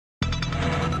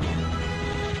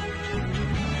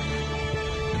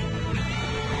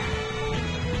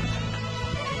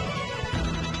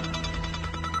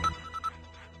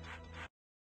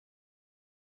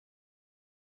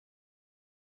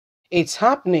It's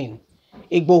happening.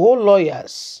 Igboho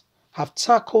lawyers have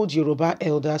tackled Yoruba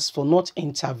elders for not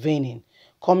intervening,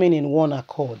 coming in one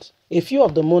accord. A few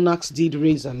of the monarchs did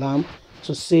raise alarm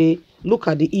to say, look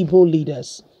at the Igbo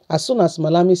leaders. As soon as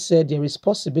Malami said there is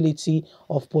possibility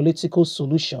of political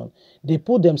solution, they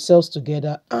put themselves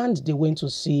together and they went to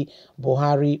see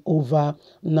Buhari over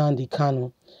Nnamdi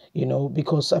Kanu.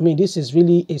 Because, this is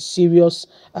really a serious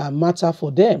matter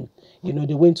for them.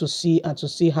 They went to see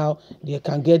how they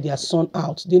can get their son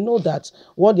out. They know that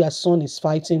what their son is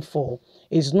fighting for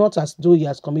is not as though he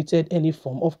has committed any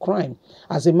form of crime.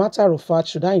 As a matter of fact,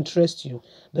 should I interest you,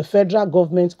 the federal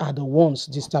government are the ones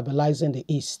destabilizing the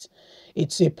East.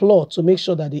 It's a plot to make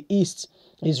sure that the East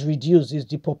is reduced, is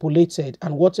depopulated,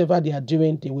 and whatever they are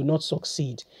doing, they will not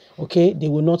succeed. Okay, they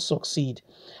will not succeed.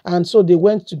 And so they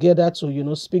went together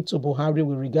to, speak to Buhari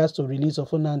with regards to release of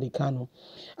Nnamdi Kanu.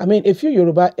 A few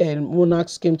Yoruba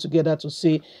monarchs came together to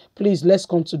say, please, let's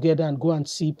come together and go and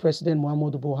see President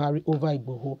Muhammadu Buhari over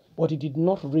Igboho. But it did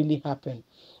not really happen.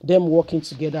 Them working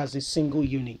together as a single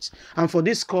unit. And for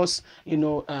this cause,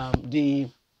 the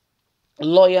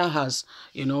lawyer has,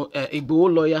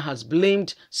 Igboho lawyer has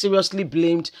seriously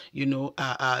blamed,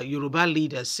 Yoruba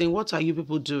leaders, saying, what are you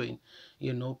people doing?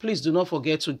 Please do not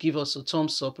forget to give us a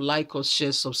thumbs up, like us,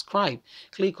 share, subscribe.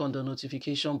 Click on the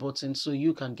notification button so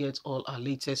you can get all our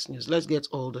latest news. Let's get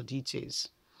all the details.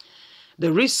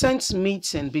 The recent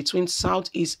meeting between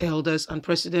Southeast elders and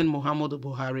President Muhammadu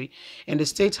Buhari in the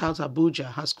State House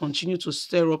Abuja has continued to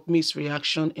stir up mixed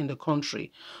reaction in the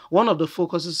country. One of the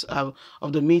focuses of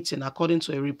the meeting, according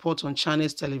to a report on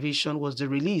Chinese television, was the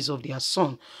release of their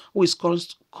son, who is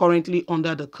currently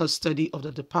under the custody of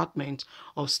the Department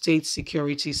of State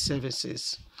Security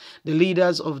Services. The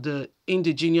leaders of the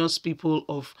indigenous people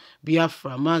of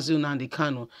Biafra, Mazi Nnamdi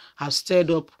Kanu, have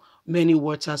stirred up many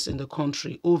waters in the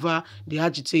country over the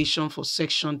agitation for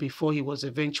section before he was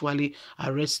eventually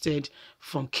arrested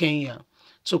from Kenya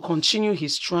to continue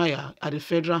his trial at the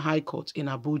Federal High Court in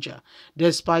Abuja,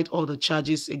 despite all the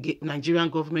charges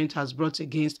Nigerian government has brought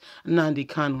against Nnamdi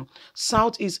Kanu.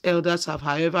 Southeast elders have,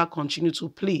 however, continued to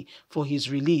plea for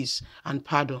his release and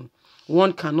pardon.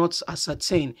 One cannot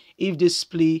ascertain if this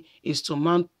plea is to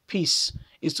mount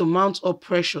up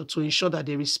pressure to ensure that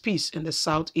there is peace in the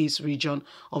southeast region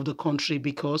of the country,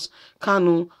 because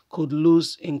Kanu could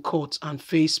lose in court and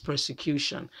face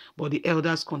persecution, but the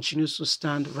elders continue to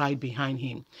stand right behind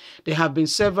him. There have been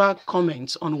several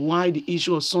comments on why the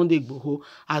issue of Sunday Igboho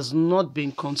has not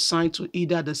been consigned to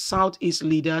either the southeast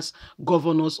leaders,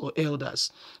 governors, or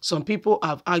elders. Some people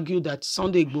have argued that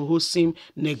Sunday Igboho seemed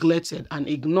neglected and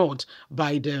ignored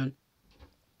by the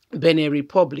Benin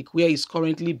Republic, where he's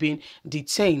currently being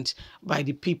detained by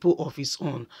the people of his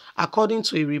own. According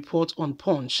to a report on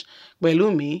Punch,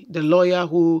 Belumi, the lawyer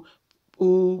who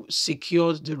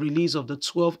secured the release of the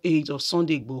 12 aides of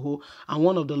Sunday Igboho and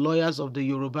one of the lawyers of the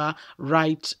Yoruba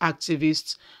rights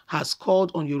activists, has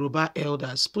called on Yoruba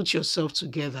elders, put yourself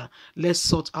together, let's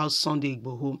sort out Sunday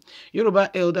Igboho.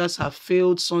 Yoruba elders have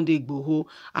failed Sunday Igboho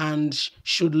and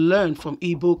should learn from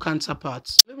Igbo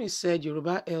counterparts. Let me say,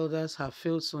 Yoruba elders have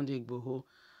failed Sunday Igboho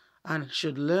and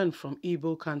should learn from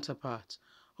Igbo counterparts,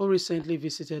 who recently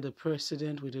visited the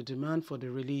president with a demand for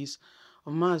the release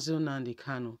of Mazi Nnamdi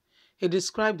Kanu. He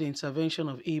described the intervention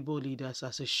of Igbo leaders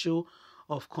as a show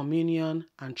of communion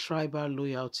and tribal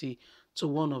loyalty to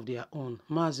one of their own,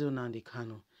 Mazi Nnamdi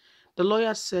Kanu. The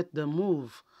lawyer said the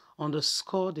move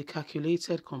underscored the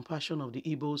calculated compassion of the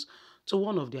Igbos to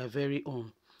one of their very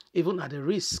own, even at the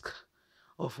risk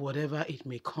of whatever it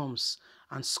may comes,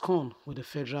 and scorn with the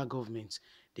federal government.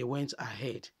 They went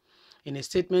ahead. In a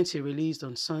statement he released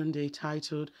on Sunday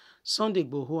titled, Sunday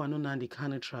Igboho and Nnamdi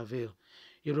Kanu Travail,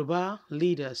 Yoruba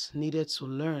leaders needed to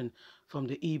learn from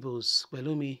the Igbos.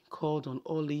 Belumi called on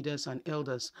all leaders and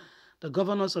elders, the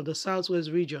governors of the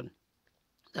Southwest region,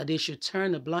 that they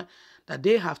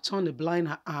have turned a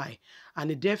blind eye and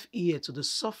a deaf ear to the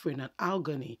suffering and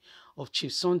agony of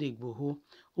Chief Sunday Igboho,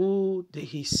 who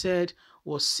he said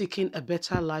was seeking a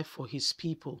better life for his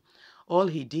people. All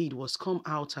he did was come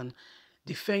out and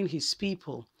defend his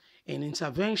people. In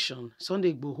intervention,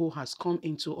 Sunday Igboho has come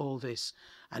into all this,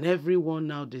 and everyone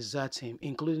now deserts him,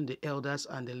 including the elders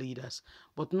and the leaders,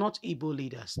 but not Igbo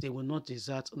leaders. They will not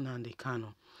desert Nnamdi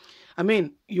Kanu.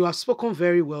 You have spoken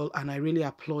very well, and I really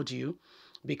applaud you,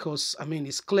 because,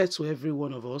 it's clear to every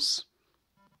one of us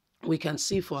we can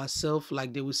see for ourselves,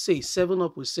 like they would say, 7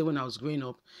 Up would say when I was growing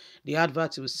up, the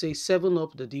advert would say, 7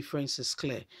 Up, the difference is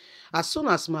clear. As soon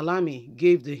as Malami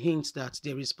gave the hint that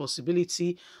there is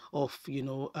possibility of,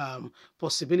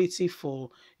 possibility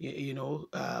for,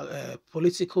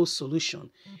 political solution,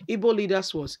 Igbo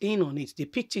leaders was in on it. They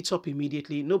picked it up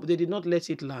immediately. No, they did not let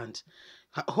it land.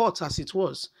 Hot as it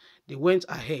was, they went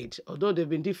ahead. Although there have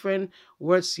been different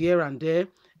words here and there.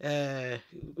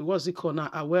 What's it called now?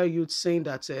 Aware youth saying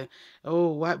that,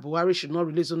 why Buhari should not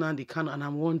release Nnamdi Kanu, and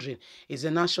I'm wondering, is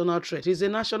a national threat? Is a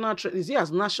national threat? Is it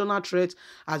as national threat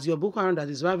as your Boko Haram that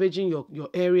is ravaging your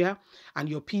area and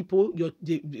your people?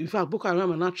 In fact, Boko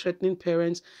Haram are not threatening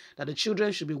parents that the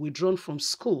children should be withdrawn from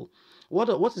school. What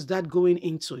is that going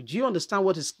into? Do you understand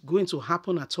what is going to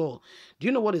happen at all? Do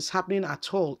you know what is happening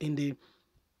at all in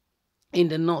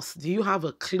the north? Do you have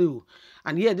a clue?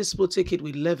 And yeah, this people take it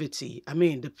with levity. I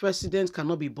mean, the president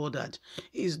cannot be bothered.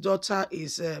 His daughter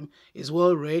is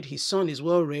well read, his son is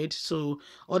well read, so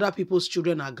other people's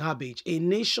children are garbage. A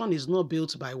nation is not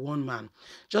built by one man.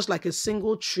 Just like a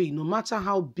single tree, no matter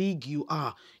how big you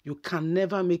are, you can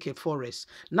never make a forest.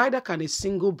 Neither can a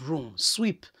single broom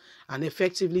sweep and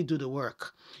effectively do the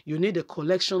work. You need a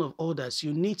collection of orders.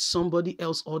 You need somebody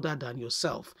else other than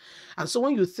yourself. And so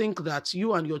when you think that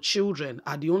you and your children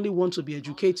are the only one to be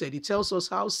educated, it tells us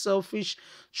how selfish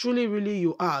truly really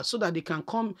you are, so that they can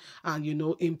come and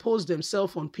impose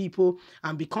themselves on people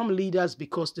and become leaders,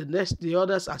 because the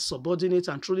others are subordinate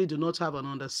and truly do not have an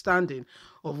understanding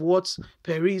of what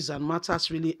perils and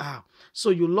matters really are.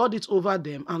 So you lord it over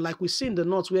them, and like we see in the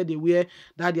north where they wear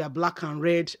that they are black and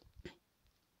red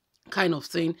kind of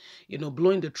thing,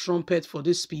 blowing the trumpet for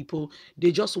these people.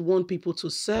 They just want people to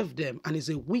serve them. And it's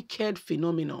a wicked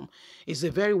phenomenon. It's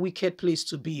a very wicked place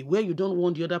to be, where you don't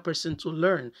want the other person to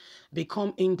learn,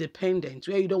 become independent,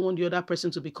 where you don't want the other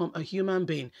person to become a human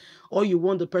being. All you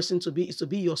want the person to be is to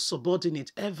be your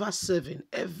subordinate, ever serving,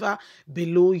 ever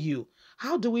below you.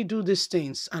 How do we do these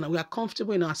things? And we are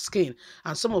comfortable in our skin.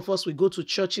 And some of us, we go to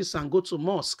churches and go to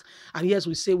mosque. And yes,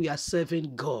 we say we are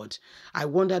serving God. I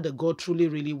wonder the God truly,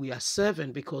 really we are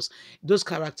serving, because those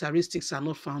characteristics are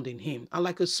not found in him. And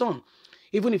like a son,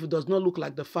 even if it does not look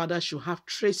like the father, should have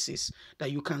traces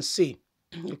that you can see.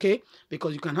 Okay?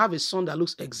 Because you can have a son that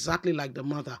looks exactly like the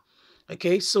mother.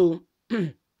 Okay? So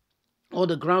or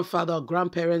the grandfather or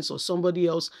grandparents or somebody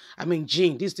else. I mean,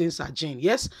 gene. These things are gene.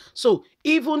 Yes? So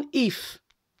even if,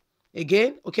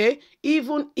 again, okay,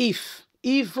 even if,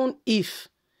 Sunday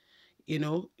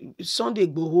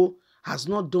Igboho has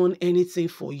not done anything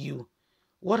for you,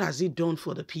 what has he done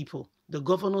for the people? The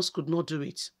governors could not do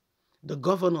it. The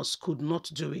governors could not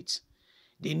do it.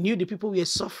 They knew the people were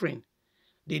suffering.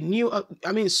 They knew,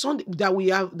 Sunday, that we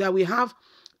have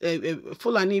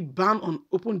Fulani ban on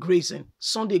open grazing.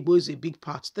 Sunday Igboho is a big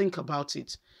part. Think about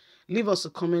it. Leave us a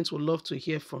comment. We'd love to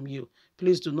hear from you.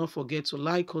 Please do not forget to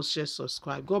like, share,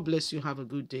 subscribe. God bless you. Have a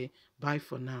good day. Bye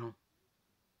for now.